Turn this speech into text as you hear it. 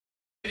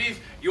it is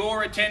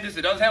your attendance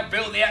that does help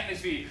build the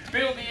atmosphere,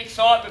 build the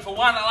excitement for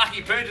one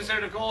lucky purchaser,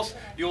 and of course,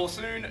 your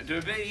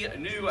soon-to-be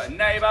new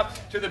neighbour.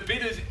 To the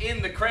bidders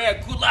in the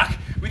crowd, good luck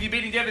with your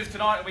bid endeavours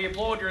tonight, and we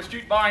applaud your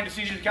astute buying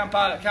decision to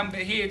come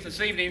here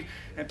this evening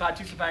and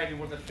participate in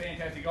what's a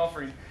fantastic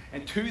offering.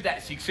 And to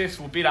that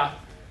successful bidder,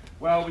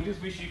 well, we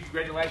just wish you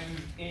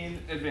congratulations in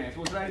advance.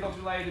 Well, today's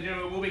auction, ladies and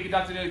gentlemen, will be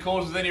conducted in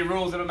accordance with any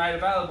rules that are made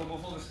available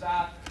before the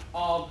start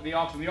of the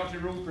auction. The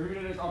auction rules prohibit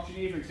an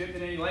auctioneer from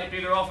accepting any late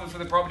bidder offers for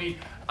the property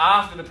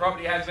after the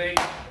property has been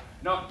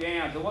knocked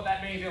down. So what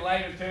that means in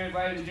layman's terms,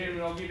 ladies and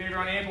gentlemen, I'll give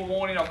everyone ample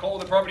warning. I'll call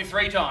the property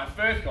 3 times.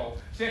 First call,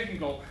 second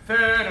call,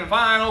 third and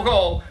final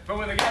call. But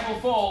when the gavel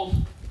falls,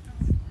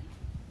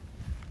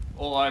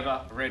 all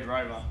over Red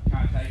Rover.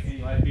 Can't take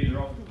any late bidder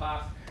offers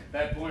past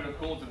that point. Of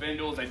course, the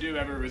vendors, they do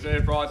have a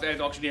reserve price, as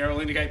auctioneer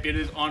will indicate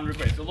bidders on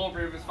request. The law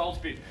prohibits false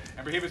bid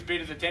and prohibits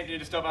bidders attempting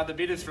to stop other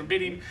bidders from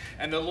bidding,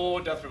 and the law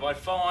does provide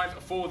fines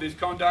for this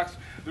conduct.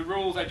 The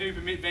rules, they do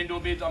permit vendor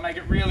bids. I'll make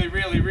it really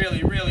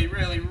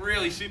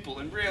simple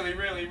and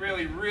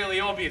really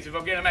obvious. If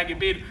I'm going to make a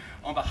bid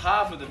on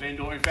behalf of the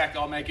vendor, in fact,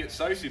 I'll make it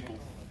so simple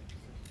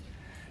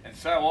and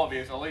so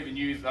obvious, I'll even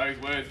use those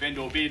words,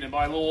 vendor bid, and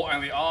by law,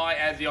 only I,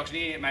 as the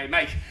auctioneer, may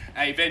make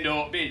a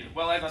vendor bid.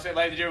 Well, as I said,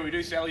 ladies and gentlemen, we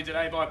do sell you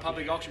today by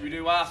public auction. We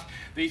do ask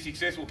these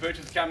successful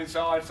purchasers to come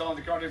inside, sign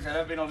the contracts that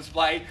have been on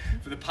display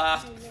for the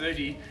past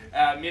 30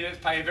 minutes,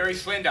 pay a very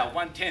slender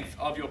 1/10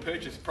 of your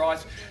purchase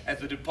price as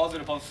the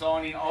deposit upon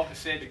signing of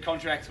said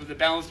contracts, with the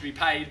balance to be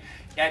paid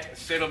at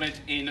settlement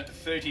in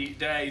 30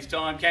 days'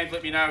 time. Can you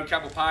let me know a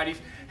couple of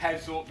parties have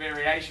sought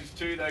variations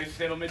to those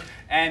settlements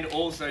and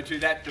also to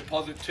that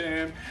deposit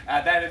term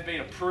that has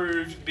been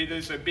approved.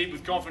 Bidders, so bid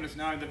with confidence,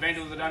 knowing the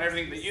vendors have done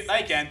everything that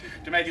they can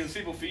to make it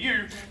simple for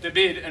you to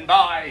bid and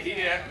buy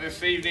here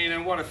this evening.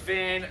 And what a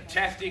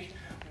fantastic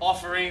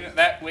offering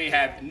that we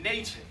have.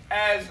 Neat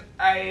as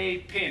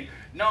a pin.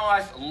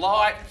 Nice,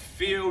 light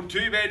filled,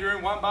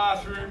 2-bedroom,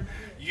 1-bathroom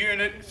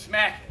unit,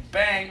 smack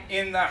bang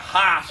in the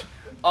heart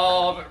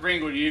of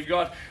Ringwood. You've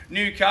got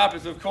new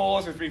carpets, of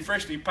course, it's been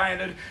freshly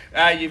painted.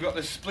 You've got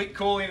the split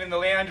cooling in the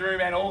lounge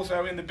room and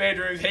also in the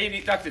bedrooms,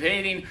 heating, ducted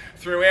heating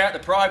throughout the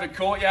private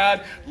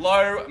courtyard.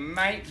 Low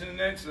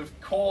maintenance,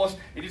 of course.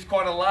 It is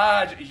quite a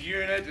large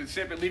unit, a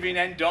separate living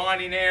and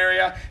dining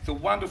area. It's a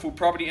wonderful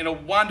property in a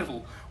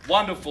wonderful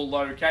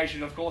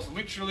location, of course.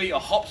 Literally a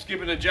hop, skip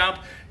and a jump.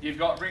 You've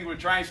got Ringwood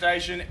train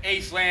station,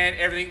 Eastland,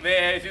 everything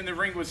there. It's in the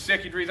Ringwood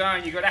secondary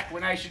zone. You've got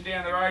Aquanation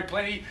down the road,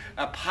 plenty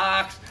of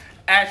parks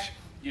at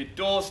your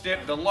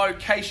doorstep. The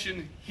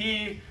location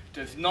here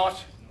does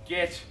not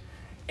get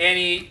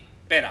any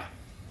better.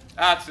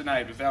 Ask the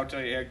neighbours, they'll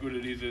tell you how good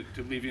it is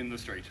to live in the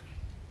street.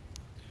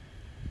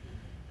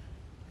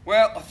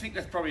 Well, I think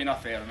that's probably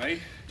enough out of me.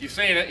 You've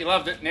seen it, you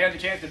loved it, now's the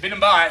chance to bid and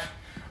buy it.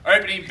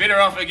 Opening bidder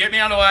offer, get me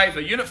underway for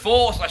Unit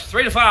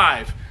 4/3 to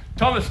 5,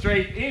 Thomas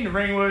Street in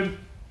Ringwood.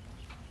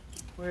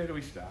 Where do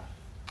we start?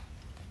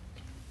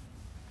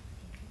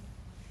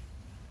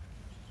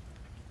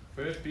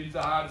 First bid's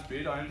the hardest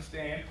bid, I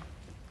understand.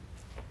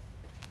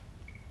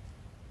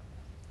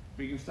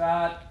 We can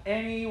start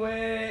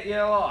anywhere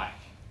you like.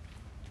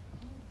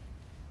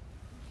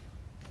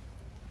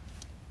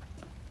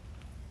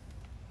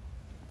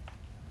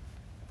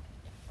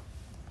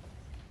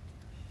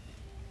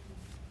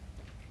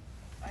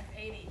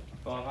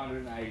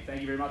 $580.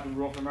 Thank you very much.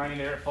 We're off and running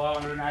there at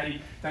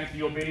 $580. Thanks for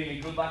your bidding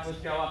and good luck. Let's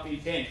go up in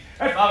 10.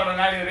 At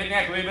 $580 the bid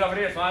now. Can we bid up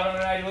here at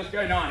 $580? Let's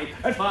go 90.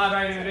 At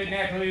 $580 the bid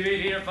now. Can we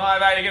bid here at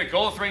 $580? Get a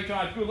call 3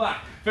 times. Good luck.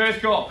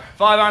 First call,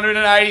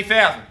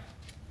 $580,000.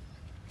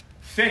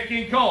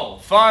 Second call,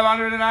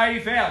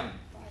 $580,000.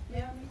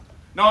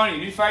 90.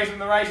 New face in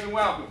the race and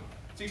welcome.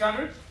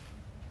 600.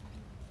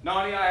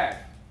 90 I have.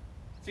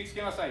 6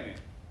 can I say then?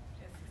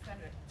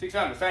 600.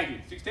 600. Thank you.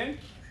 610.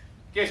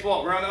 Guess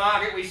what? We're on the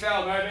market, we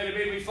sell, no better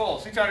bid, we fall.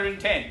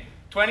 610.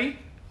 20?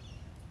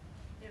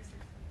 Yes,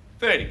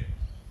 30.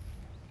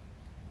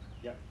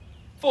 Yep.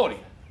 40.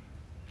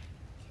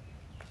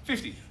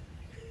 50.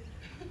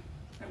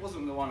 That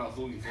wasn't the one I was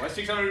looking for. That's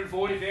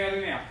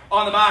 640,000 now.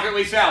 On the market,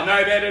 we sell,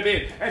 no better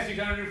bid. That's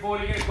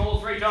 640, get a call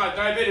 3 times,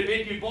 no better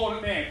bid, you bought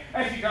it, man.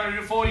 That's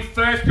 640,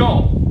 first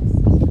call.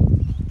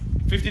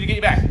 50 to get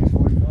you back.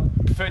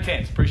 45. Preferred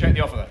 10s, appreciate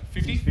the offer though.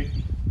 50?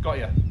 50. Got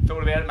you.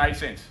 Thought about it, made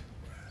sense.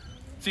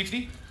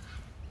 60?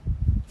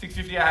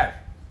 650 I have.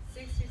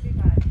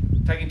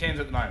 655. Taking 10s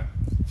at the moment.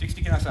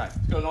 60 can I say?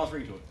 It's got a nice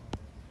ring to it.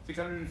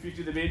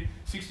 650 the bid,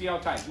 60 I'll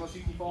take. Not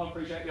 65,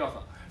 appreciate the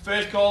offer.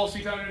 First call,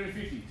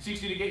 650.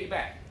 60 to get you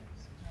back.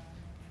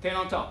 10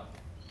 on top.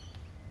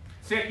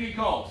 Second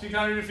call,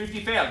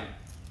 650,000.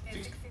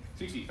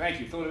 60, thank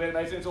you. Thought about it,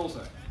 made sense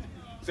also.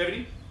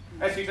 70?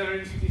 That's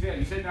 660,000.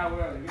 You said no,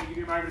 we're going to give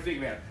you a moment to think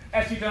about it.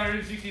 That's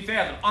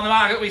 660,000. On the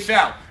market, we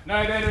sell.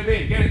 No better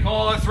bid. Get a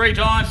call 3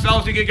 times,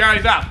 sold ticket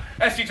goes up.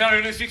 That's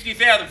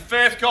 660,000.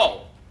 First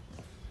call.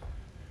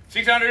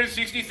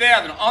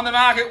 660,000. On the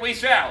market, we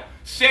sell.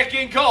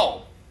 Second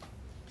call.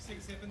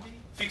 670.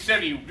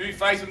 670. New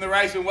face in the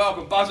race and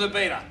welcome. Buzzer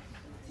beater.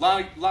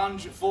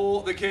 Lunge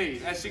for the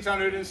keys. That's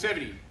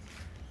 670.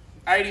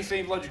 80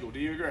 seems logical. Do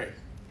you agree?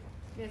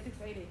 Yeah,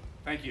 680.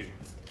 Thank you.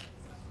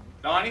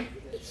 90?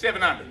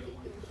 700.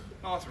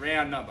 Nice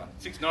round number.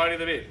 690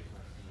 the bid.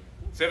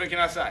 7 can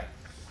I say?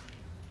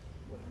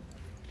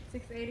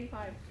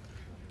 685.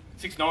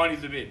 690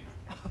 is the bid.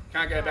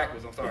 Can't go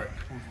backwards, I'm sorry.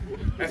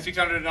 That's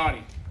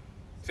 690.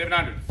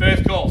 700.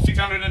 First call,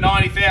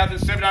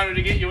 690,700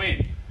 to get you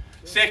in.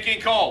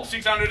 Second call,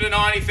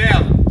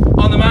 690,000.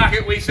 On the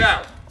market, we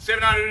sell.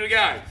 700 to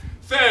go.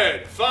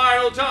 Third,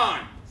 final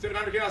time.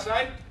 700 can I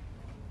say?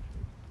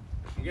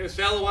 I'm going to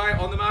sell away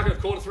on the market.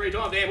 I've called it 3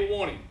 times. Ample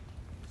warning.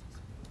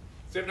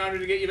 700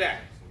 to get you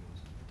back.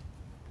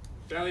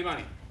 It's only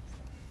money.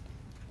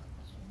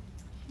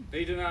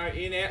 Need to know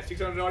in, out,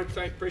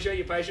 690%. Appreciate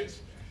your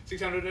patience.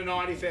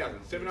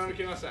 690,000. 700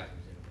 can I say?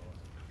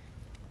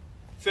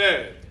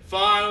 Third,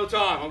 final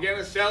time. I'm going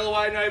to sell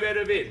away, no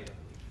better bid.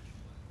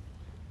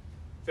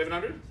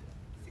 700?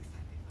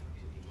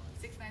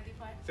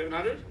 695.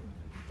 700?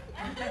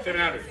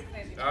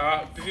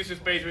 700. Resistance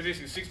beats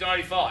resistance.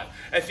 695.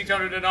 At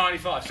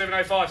 695.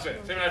 705, sir.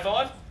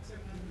 705?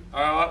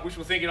 Alright,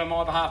 wishful thinking on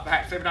my behalf,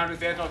 perhaps.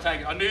 700,000, I'll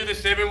take it. I knew the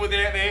 7 was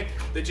out there.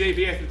 The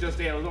GPS was just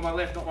there. It was on my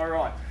left, not my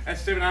right. And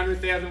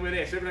 700,000 we're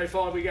there.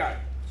 705 we go.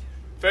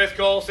 First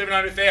call,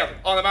 700,000.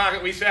 On the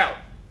market, we sell.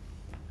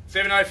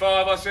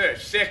 705 I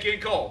search.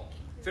 Second call.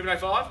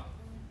 705.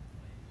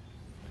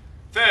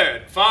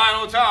 Third,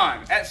 final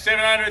time at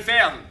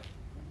 700,000.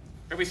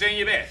 Have we seen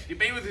your best? You've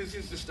been with us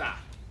since the start.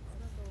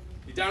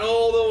 You've done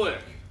all the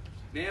work.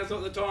 Now's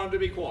not the time to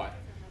be quiet.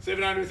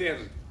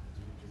 700,000.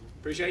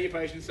 Appreciate your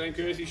patience. Same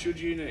courtesy should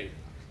you need.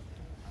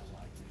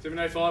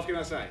 705 can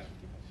I say?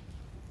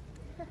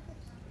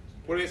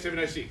 What about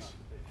 706?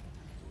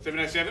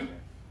 707?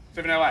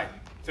 708?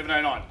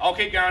 709? I'll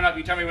keep going up.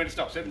 You tell me when to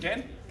stop.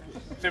 710?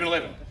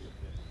 711?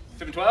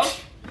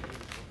 712?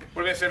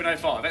 What about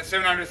 705? That's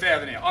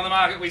 700,000 now. On the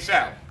market, we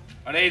sell.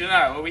 I need to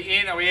know. Are we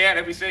in? Are we out?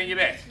 Have we seen your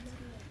best?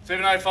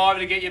 705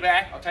 to get you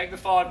back. I'll take the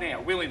 5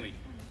 now, willingly.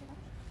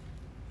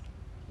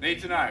 Need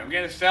to know. I'm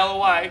going to sell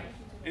away.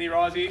 Any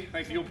rise here?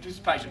 Thanks for your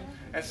participation.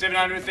 That's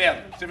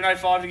 700,000.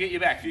 705 to get you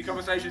back. A few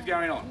conversations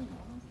going on.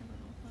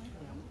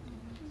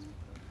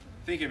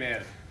 Think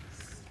about it.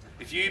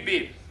 If you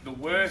bid, the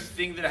worst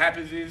thing that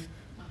happens is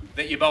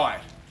that you buy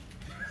it.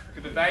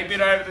 Because if they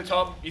bid over the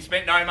top, you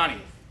spent no money.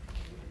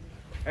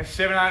 That's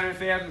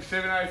 700,000,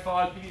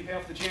 705, give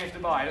yourself the chance to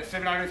buy it. That's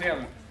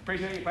 700,000.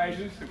 Appreciate your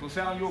patience. If we're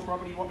selling your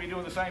property, you want me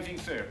doing the same thing,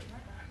 sir.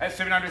 That's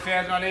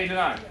 700,000 I need to know.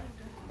 Are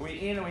we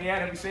in, are we out,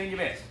 have we seen your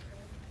best?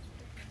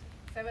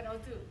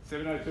 702.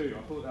 702,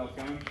 I thought that was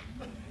coming.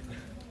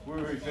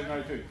 Woohoo,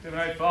 702.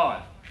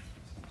 705.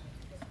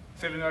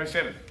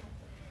 707.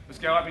 Let's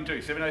go up in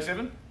 2.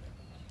 707.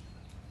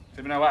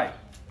 708.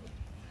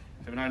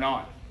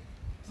 709.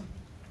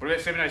 What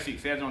about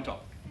 706? 1,000 on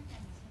top.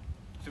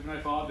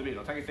 705 the bid.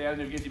 I'll take 1,000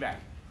 if it gets you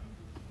back.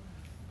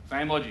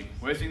 Same logic.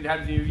 Worst thing that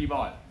happens to you is you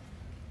buy it.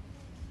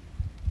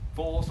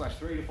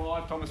 4/3 to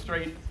 5 Thomas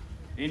Street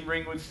in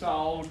Ringwood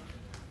sold.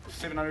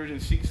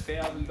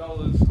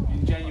 $706,000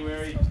 in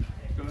January.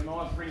 It's got a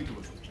nice ring to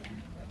it.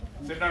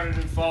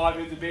 705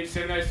 is the bid.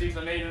 706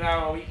 I need to know.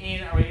 Are we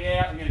in? Are we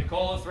out? I'm going to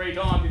call it 3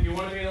 times. If you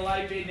want to be the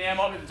late bid now,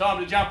 might be the time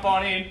to jump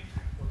on in.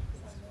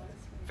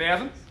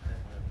 1,000.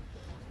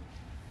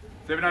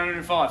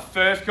 705.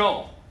 First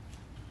call.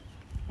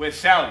 We're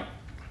selling.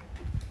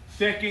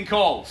 Second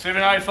call.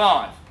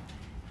 705.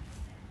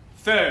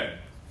 Third.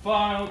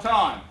 Final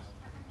time.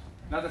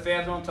 Another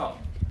 1,000 on top.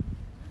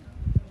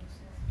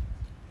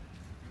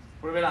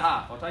 What about a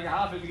half? I'll take a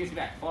half if it gets you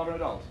back.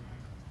 $500.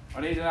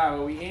 I need to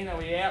know, are we in, are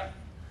we out?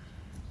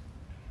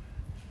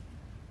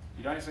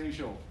 You don't seem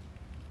sure.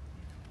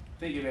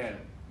 Think about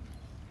it.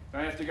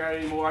 Don't have to go to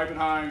any more open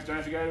homes. Don't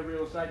have to go to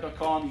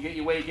realestate.com. You get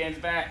your weekends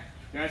back.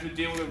 You don't have to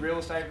deal with a real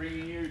estate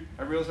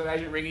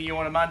agent ringing you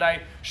on a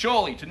Monday.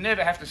 Surely, to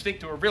never have to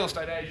stick to a real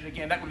estate agent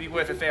again, that would be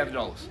worth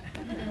 $1,000.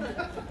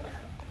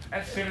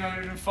 That's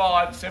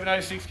 705,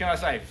 706 can I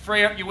say.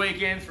 Free up your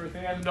weekends for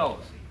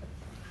 $1,000.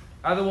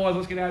 Otherwise,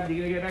 what's going to happen?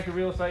 You're going to go back to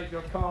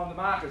realestate.com, the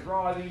market's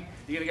rising,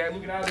 you're going to go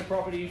look at other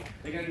properties,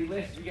 they're going to be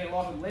less, you're going to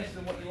like them less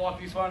than what you like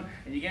this one,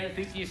 and you're going to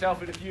think to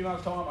yourself in a few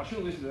months' time, I should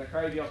have listened to that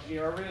crazy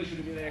auctioneer, I really should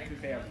have been an extra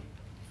 1,000.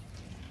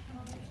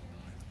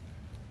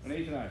 I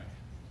need to know.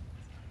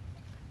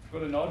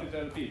 Got a nod, it's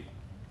over the pit.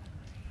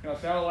 Can I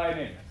sell away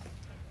then?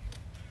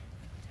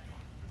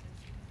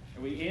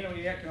 Are we in, are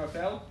we out, can I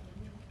sell?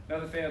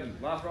 Another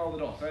 1,000, last roll of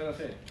the dice, as I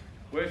said.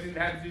 Worst thing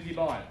that happens is you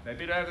buy it. They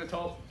bid over the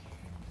top,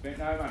 spent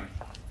no money.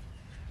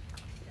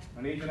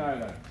 I need to know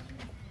though.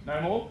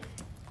 No more?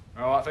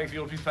 Alright, thanks for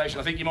your participation.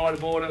 I think you might have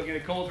bought it. I'm going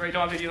to call 3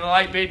 times if you're the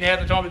late bid. Now's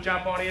the time to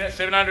jump on in at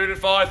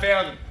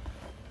 705,000.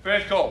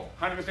 First call,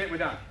 100% we're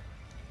done.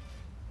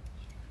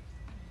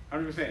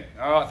 100%.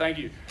 Alright, thank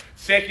you.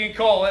 Second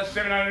call, that's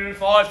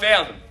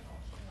 705,000.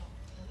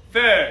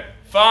 Third,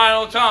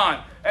 final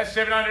time, that's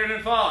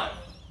 705.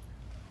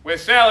 We're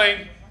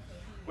selling.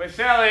 We're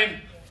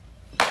selling.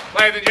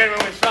 Ladies and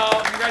gentlemen, we're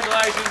sold.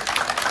 Congratulations.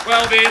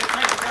 Well bid.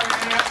 Thanks for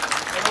coming out.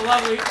 Have a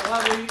lovely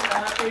evening.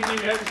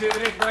 Hope to see you the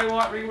next Grey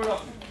White Ringwood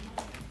office.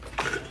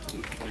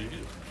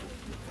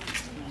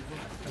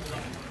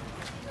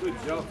 Good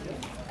job.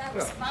 That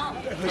was fun.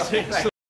 That was excellent.